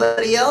meet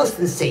somebody else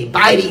and say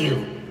bye to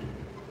you.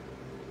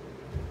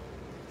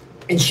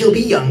 And she'll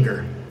be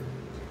younger.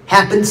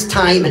 Happens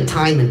time and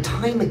time and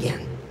time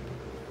again.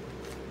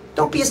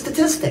 Don't be a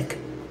statistic.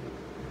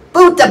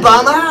 Boot the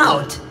bum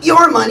out.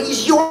 Your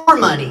money's your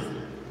money.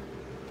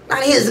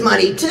 Not his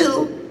money,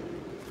 too.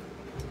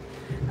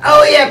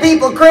 Oh, yeah,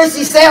 people,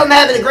 Chrissy Salem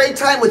having a great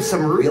time with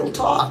some real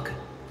talk.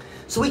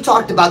 So we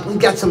talked about, we've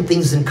got some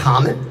things in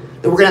common.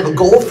 That we're going to have a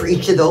goal for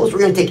each of those. We're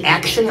going to take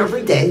action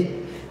every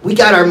day. We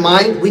got our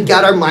mind,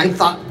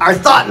 our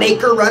thought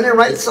maker running,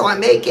 right? So I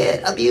make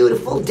it a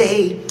beautiful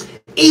day,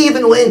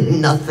 even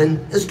when nothing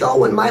is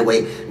going my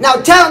way. Now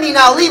tell me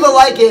now, leave a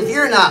like if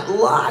you're not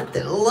locked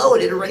and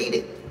loaded, ready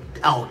to,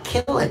 I'll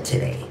kill it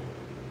today.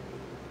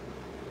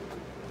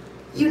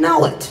 You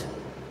know it.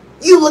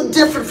 You look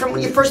different from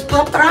when you first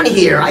popped on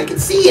here. I can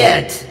see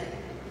it.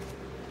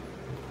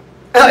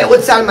 Alright,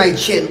 what's on my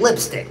chin?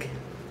 Lipstick.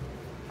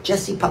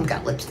 Jesse Pump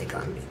got lipstick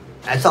on me.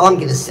 That's all I'm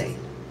going to say.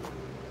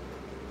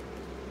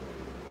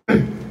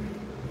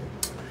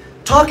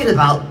 Talking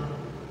about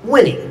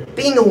winning,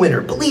 being a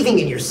winner, believing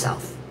in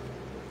yourself.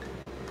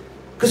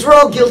 Because we're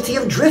all guilty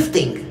of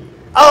drifting.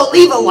 Oh,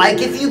 leave a like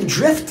if you've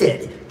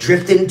drifted.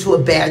 Drifted into a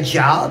bad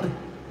job.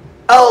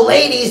 Oh,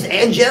 ladies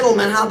and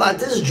gentlemen, how about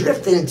this?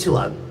 Drifted into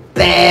a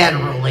bad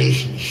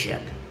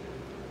relationship.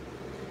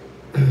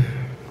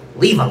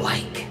 Leave a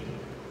like.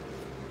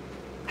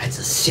 That's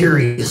a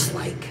serious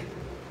like.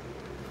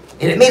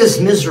 And it made us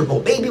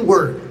miserable. Maybe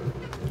we're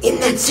in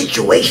that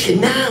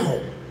situation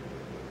now.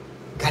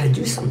 Got to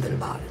do something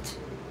about it.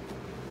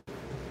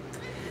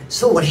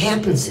 So what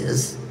happens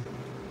is,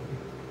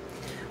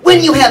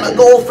 when you have a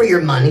goal for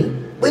your money,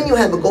 when you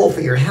have a goal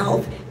for your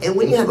health, and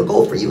when you have a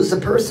goal for you as a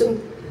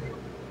person,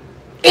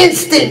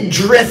 instant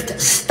drift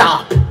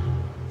stop.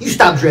 You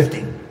stop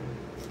drifting.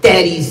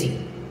 That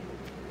easy.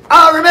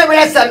 Oh, remember,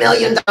 that's $1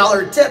 million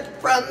tip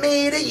from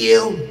me to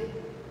you.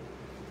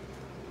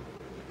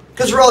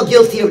 Because we're all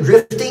guilty of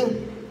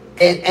drifting,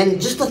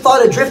 and just the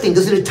thought of drifting,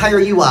 doesn't it tire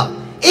you out?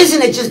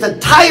 Isn't it just a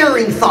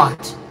tiring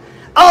thought?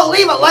 Oh,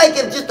 leave a like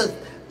if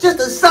just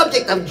the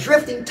subject of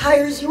drifting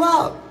tires you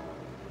out.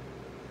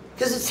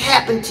 Because it's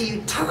happened to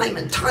you time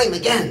and time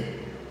again.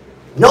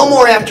 No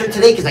more after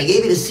today, because I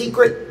gave you the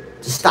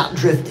secret to stop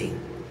drifting.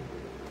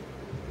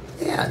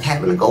 Yeah,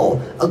 having a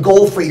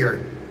goal for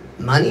your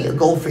money, a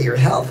goal for your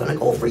health, and a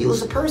goal for you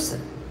as a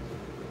person.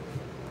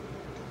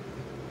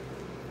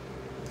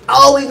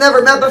 Oh, we've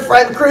never met before.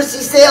 I'm Chrissy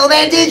Salem.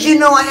 And did you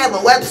know I have a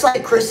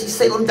website,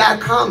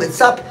 ChrissySalem.com?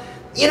 It's up.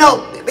 You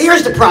know,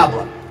 here's the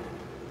problem.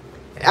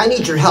 I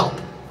need your help.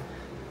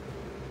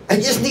 I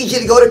just need you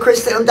to go to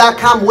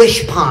ChrisSalem.com,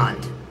 Wish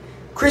Pond.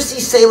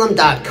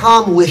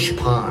 ChrissySalem.com, Wish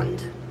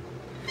Pond.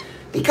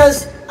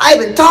 Because I've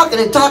been talking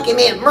and talking,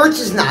 man, merch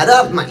is not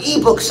up, my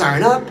ebooks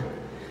aren't up.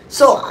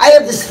 So I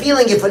have this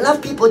feeling if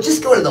enough people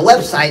just go to the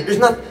website, there's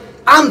not,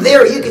 I'm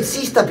there, you can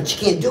see stuff, but you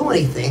can't do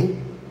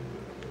anything.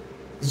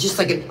 It's just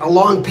like a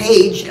long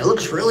page. It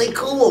looks really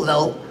cool,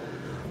 though.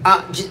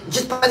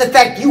 Just by the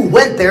fact you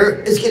went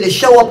there is going to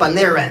show up on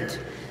their end.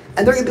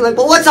 And they're going to be like,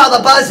 well, what's all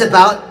the buzz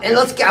about? And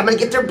I'm going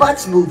to get their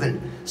butts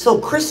moving. So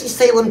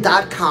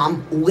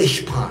ChrissySalem.com,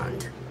 Wish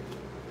Pond.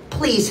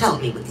 Please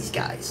help me with these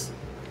guys.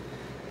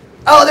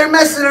 Oh, they're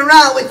messing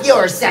around with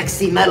your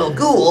sexy metal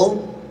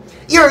ghoul.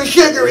 Your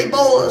sugary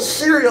bowl of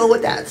cereal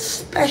with that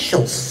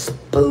special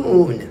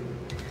spoon.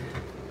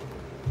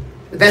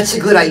 That's a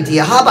good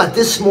idea. How about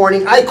this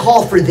morning, I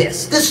call for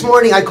this. This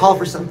morning I call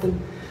for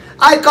something.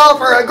 I call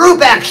for a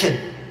group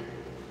action.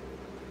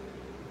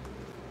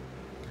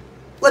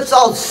 Let's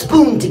all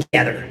spoon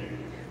together.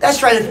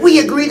 That's right, if we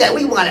agree that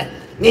we want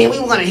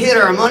to hit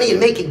our money and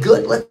make it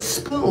good, let's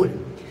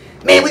spoon.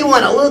 Man, we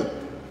want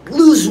to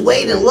lose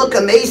weight and look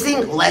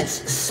amazing,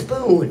 let's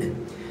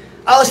spoon.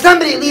 Oh,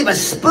 somebody leave a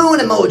spoon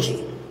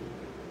emoji.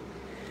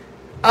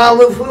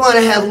 If we want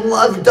to have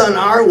love done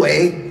our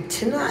way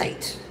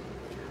tonight,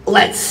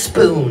 let's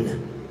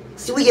spoon.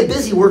 See, we get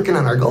busy working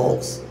on our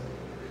goals.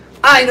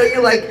 I know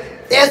you're like,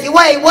 Nancy,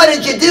 wait, what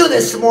did you do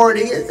this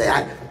morning?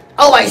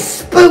 Oh, I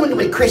spooned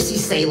with Chrissy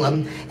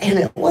Salem, and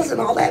it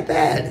wasn't all that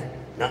bad.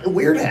 Nothing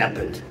weird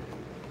happened.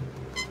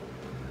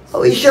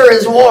 Oh, he sure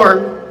is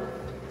warm.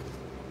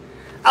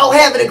 Oh,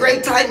 having a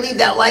great time, leave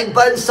that like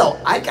button.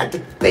 So I got the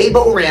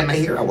Baborama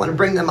here. I want to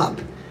bring them up.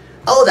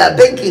 Oh, the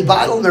Binky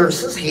Bottle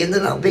nurses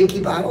handing out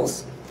Binky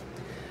bottles.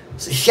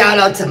 So shout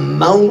out to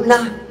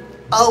Mona.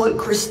 Oh, and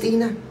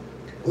Christina.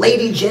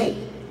 Lady J.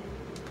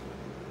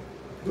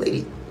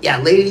 Lady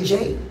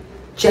J.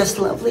 Jess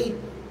Lovely.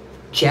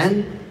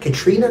 Jen.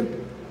 Katrina.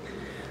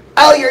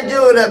 Oh, you're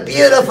doing a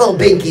beautiful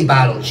Binky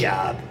Bottle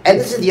job. And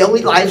this is the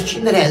only live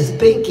stream that has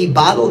Binky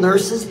Bottle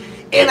nurses.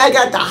 And I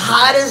got the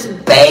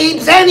hottest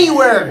babes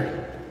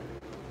anywhere.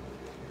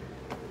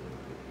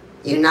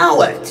 You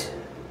know it.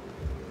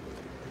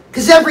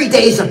 Because every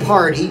day's a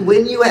party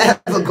when you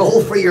have a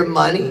goal for your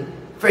money,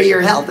 for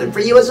your health, and for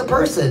you as a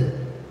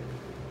person.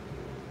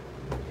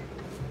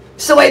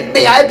 So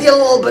may I be a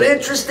little bit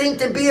interesting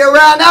to be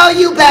around? Oh,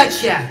 you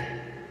betcha.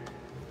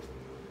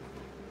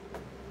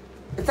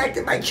 In fact,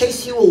 it might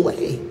chase you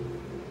away.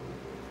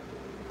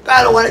 But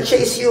I don't want to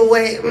chase you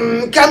away.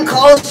 Come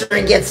closer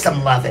and get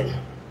some loving.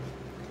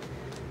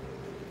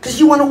 Because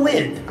you want to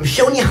win. I'm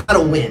showing you how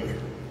to win.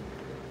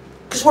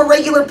 Because we're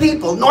regular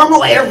people.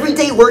 Normal,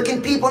 everyday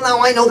working people. Now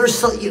I know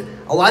there's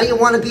a lot of you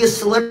want to be a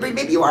celebrity.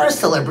 Maybe you are a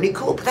celebrity.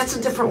 Cool, but that's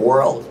a different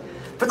world.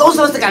 For those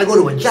of us that got to go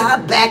to a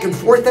job back and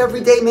forth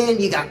every day, man,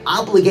 you got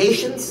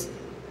obligations.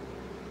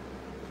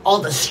 All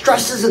the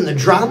stresses and the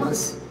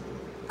dramas.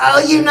 Oh,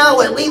 you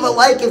know it. Leave a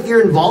like if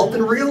you're involved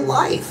in real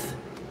life.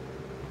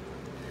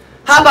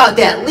 How about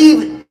that?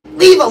 Leave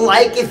a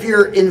like if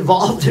you're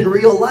involved in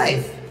real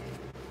life.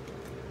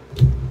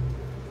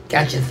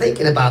 Got you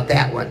thinking about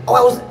that one.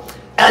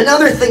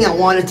 Another thing I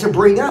wanted to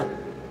bring up.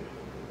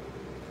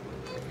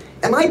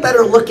 Am I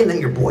better looking than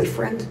your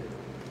boyfriend?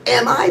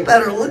 Am I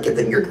better looking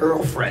than your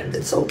girlfriend?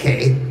 It's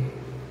okay.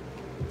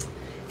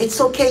 It's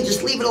okay,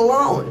 just leave it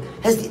alone.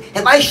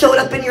 Have I showed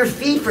up in your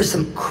feed for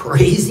some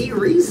crazy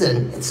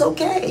reason? It's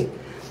okay.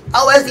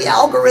 Oh, does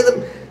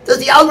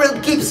the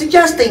algorithm keep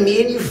suggesting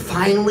me and you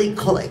finally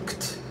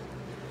clicked?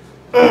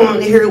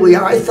 Here we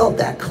are, I felt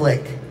that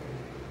click.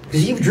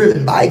 Because you've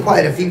driven by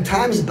quite a few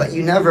times, but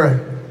you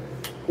never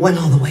went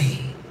all the way.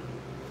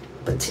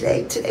 But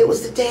today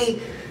was the day.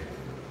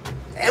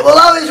 And we'll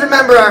always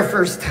remember our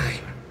first time.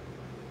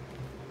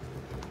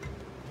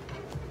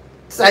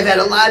 So I've had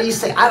a lot of you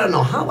say, I don't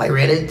know how I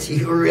ran into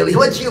you, really.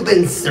 What you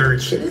been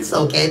searching? It's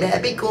okay,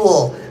 man. Be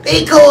cool.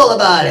 Be cool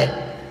about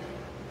it.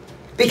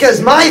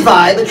 Because my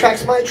vibe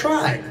attracts my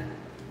tribe.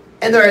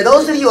 And there are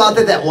those of you out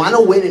there that want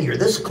to win and you're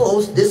this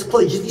close. You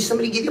just need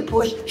somebody to give you a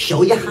push,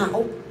 show you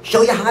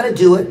how to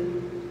do it.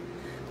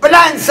 But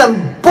not in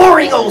some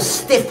boring old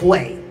stiff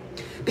way.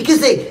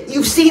 Because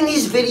you've seen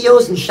these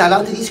videos, and shout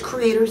out to these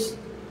creators.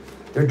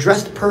 They're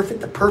dressed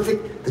perfect,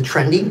 the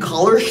trending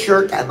color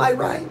shirt, am I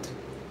right?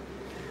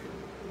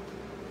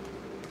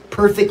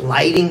 Perfect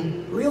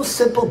lighting, real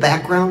simple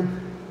background,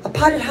 a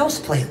potted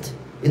houseplant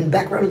in the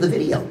background of the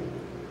video.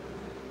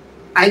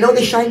 I know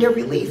they shined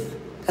every leaf.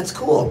 That's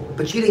cool,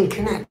 but you didn't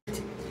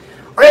connect.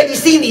 Or have you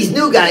seen these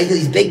new guys,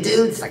 these big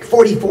dudes, like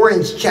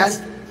 44-inch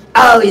chest?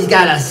 Oh, he's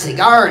got a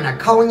cigar and a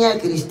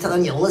cognac, and he's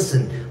telling you,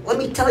 listen, let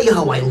me tell you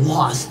how I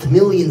lost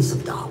millions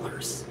of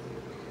dollars.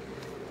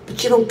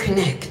 But you don't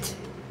connect.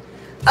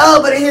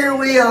 Oh, but here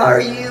we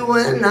are, you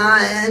and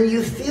I, and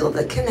you feel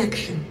the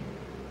connection.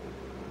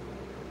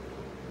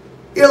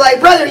 You're like,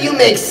 brother, you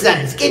make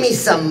sense. Give me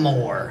some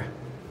more.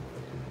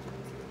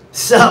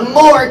 Some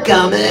more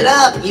coming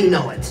up. You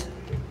know it.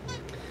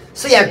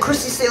 So yeah,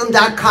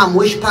 ChrissySalem.com,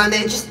 Wish Pond,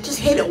 man, just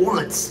hit it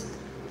once.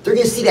 They're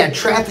going to see that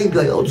traffic and be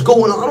like, oh, what's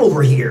going on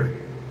over here?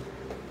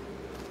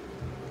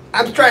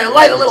 I'm trying to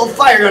light a little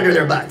fire under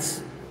their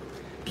butts.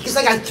 Because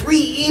I got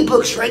 3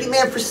 ebooks ready,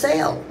 man, for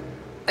sale.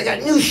 I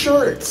got new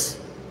shirts.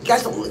 You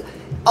guys,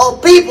 oh,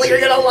 people, you're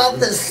going to love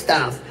this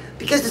stuff.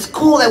 Because it's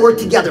cool that we're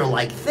together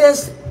like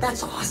this.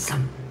 That's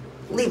awesome.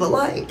 Leave a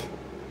like.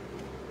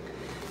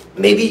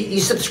 Maybe you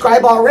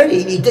subscribe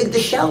already and you dig the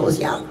shows,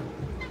 yeah.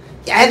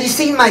 Have you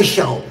seen my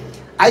show?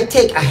 I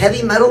take a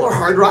heavy metal or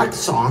hard rock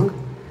song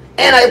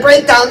and I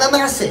break down the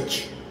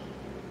message.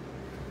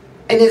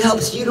 And it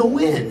helps you to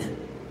win.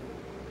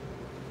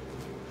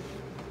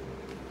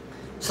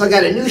 So I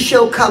got a new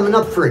show coming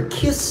up for a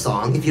Kiss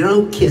song. If you don't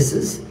know who Kiss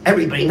is,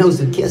 everybody knows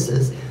who Kiss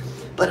is.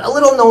 But a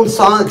little known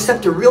song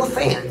except to real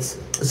fans.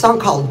 A song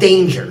called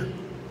Danger.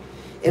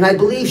 And I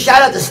believe,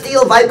 shout out to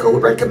Steel Vico who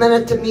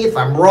recommended it to me if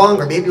I'm wrong,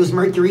 or maybe it was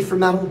Mercury for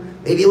Metal,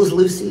 maybe it was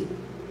Lucy.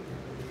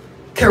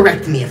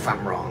 Correct me if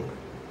I'm wrong.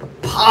 A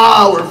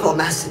powerful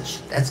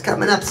message. That's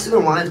coming up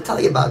soon. I wanted to tell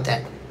you about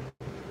that.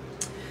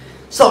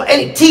 So,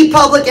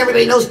 TeePublic,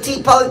 everybody knows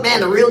TeePublic,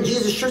 man, the real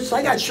Jesus shirts. So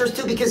I got shirts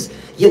too because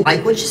you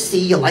like what you see,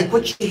 you like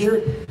what you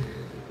hear.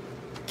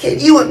 Can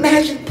you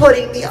imagine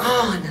putting me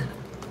on?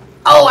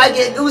 Oh, I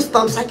get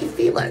goosebumps, I can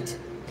feel it.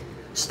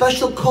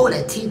 Special code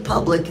at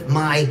TeePublic,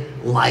 My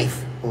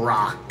Life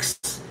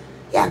Rocks.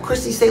 Yeah,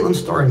 Christy Salem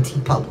store in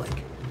TeePublic.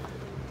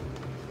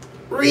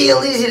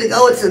 Real easy to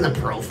go, it's in the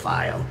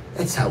profile.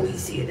 That's how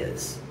easy it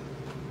is.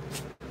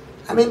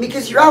 I mean,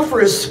 because you're out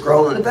for a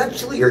scroll and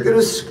eventually you're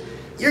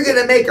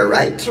gonna make a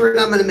right turn,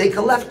 I'm gonna make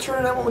a left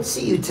turn, I won't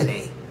see you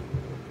today.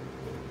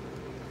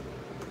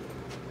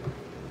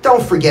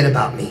 Don't forget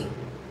about me,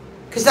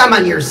 because I'm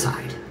on your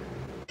side.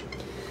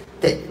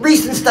 The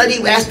recent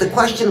study asked the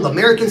question of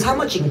Americans, how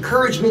much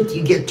encouragement do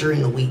you get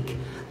during the week?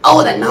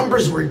 Oh, the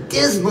numbers were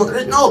dismal.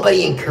 There's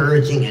nobody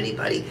encouraging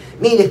anybody.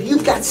 I mean, if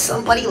you've got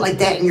somebody like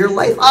that in your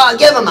life,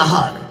 give them a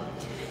hug.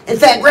 In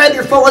fact, grab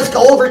your phone, let's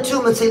go over to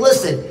them and say,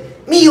 listen,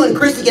 me, you, and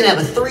Christy can have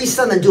a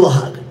threesome and do a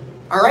hug.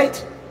 All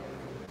right?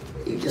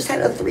 You just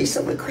had a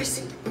threesome with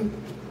Christy?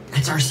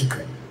 That's our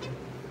secret.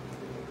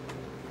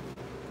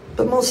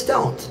 But most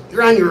don't.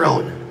 You're on your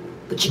own.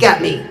 But you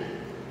got me.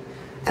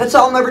 And that's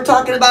all I'm ever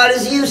talking about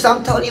is you, so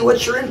I'm telling you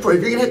what you're in for.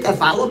 If you're going to hit that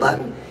follow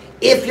button,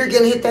 if you're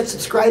going to hit that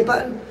subscribe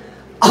button,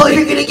 all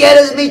you're going to get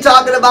is me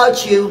talking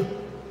about you.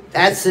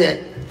 That's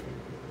it.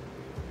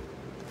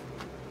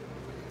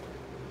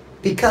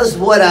 Because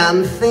what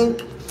I'm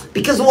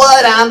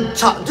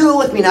do it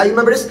with me now, you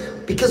remember this?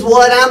 Because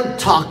what I'm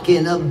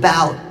talking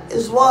about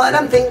is what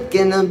I'm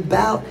thinking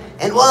about.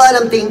 And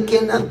what I'm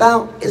thinking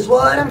about is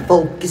what I'm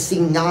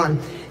focusing on.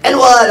 And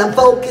what I'm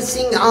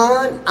focusing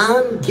on,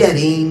 I'm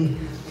getting.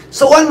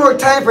 So one more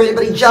time for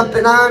anybody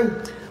jumping on,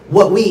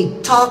 what we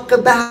talk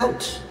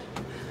about,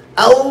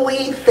 oh,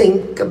 we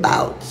think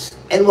about,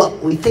 and what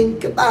we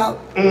think about,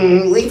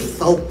 we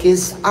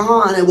focus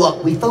on, and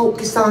what we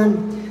focus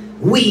on,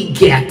 we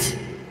get.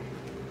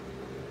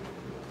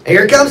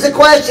 Here comes the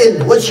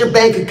question, what's your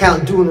bank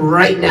account doing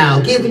right now?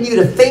 Giving you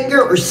the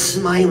finger or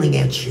smiling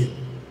at you?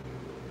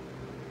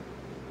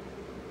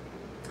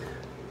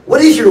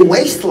 What is your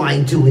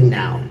waistline doing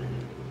now?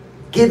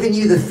 Giving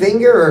you the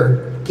finger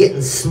or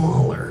getting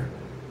smaller?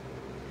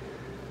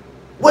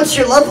 What's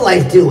your love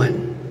life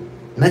doing?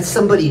 Met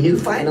somebody new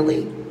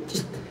finally?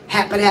 Just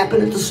happen at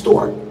the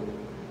store?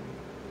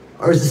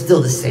 Or is it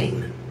still the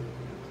same?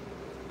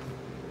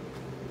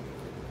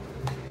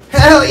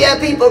 Hell yeah,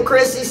 people,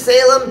 Christy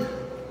Salem.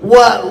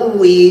 What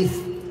we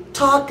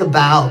talk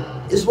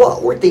about is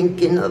what we're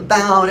thinking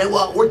about. And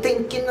what we're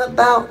thinking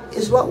about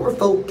is what we're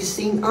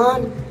focusing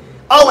on.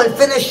 Oh, and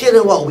finish it,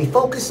 and what we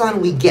focus on,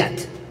 we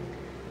get.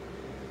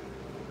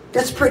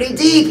 That's pretty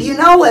deep, you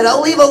know it.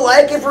 I'll leave a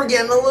like if we're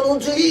getting a little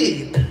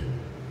deep.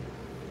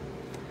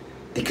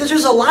 Because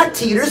there's a lot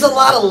to you. There's a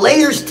lot of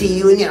layers to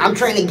you, and I'm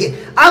trying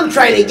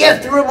to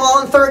get through them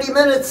all in 30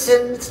 minutes,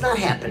 and it's not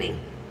happening.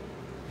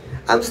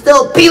 I'm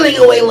still peeling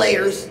away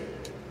layers.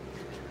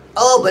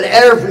 Oh, but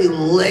every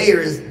layer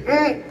is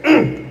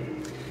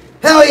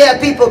Hell yeah,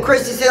 people.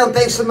 Christy Salem,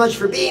 thanks so much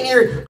for being here.